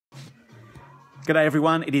G'day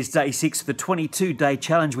everyone, it is day 6 of the 22-day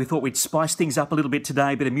challenge. We thought we'd spice things up a little bit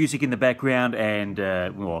today, bit of music in the background and,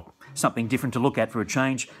 well, something different to look at for a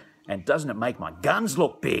change. And doesn't it make my guns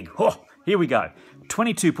look big? Oh, here we go.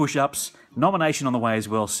 22 push-ups, nomination on the way as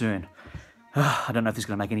well soon. I don't know if this is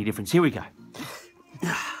going to make any difference. Here we go.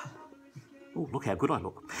 Oh, look how good I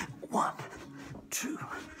look. 1, 2,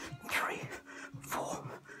 3, 4,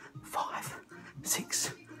 5,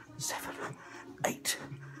 6, 7, 8,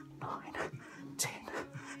 9, 10,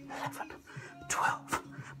 11, 12,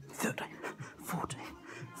 13, 14,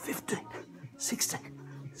 15, 16,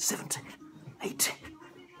 17, 18,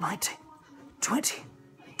 19, 20,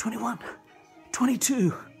 21,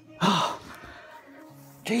 22. Oh,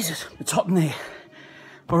 Jesus, it's hot in there.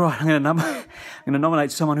 All right, I'm going to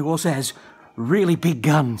nominate someone who also has really big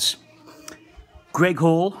guns. Greg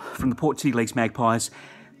Hall from the Port City Leaks Magpies.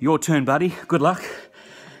 Your turn, buddy. Good luck.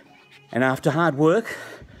 And after hard work,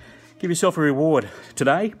 give yourself a reward.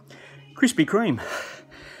 Today, Krispy Kreme.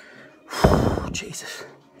 Jesus.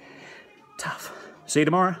 Tough. See you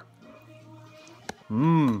tomorrow.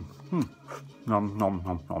 Nom, nom, nom,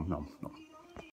 nom, nom, nom.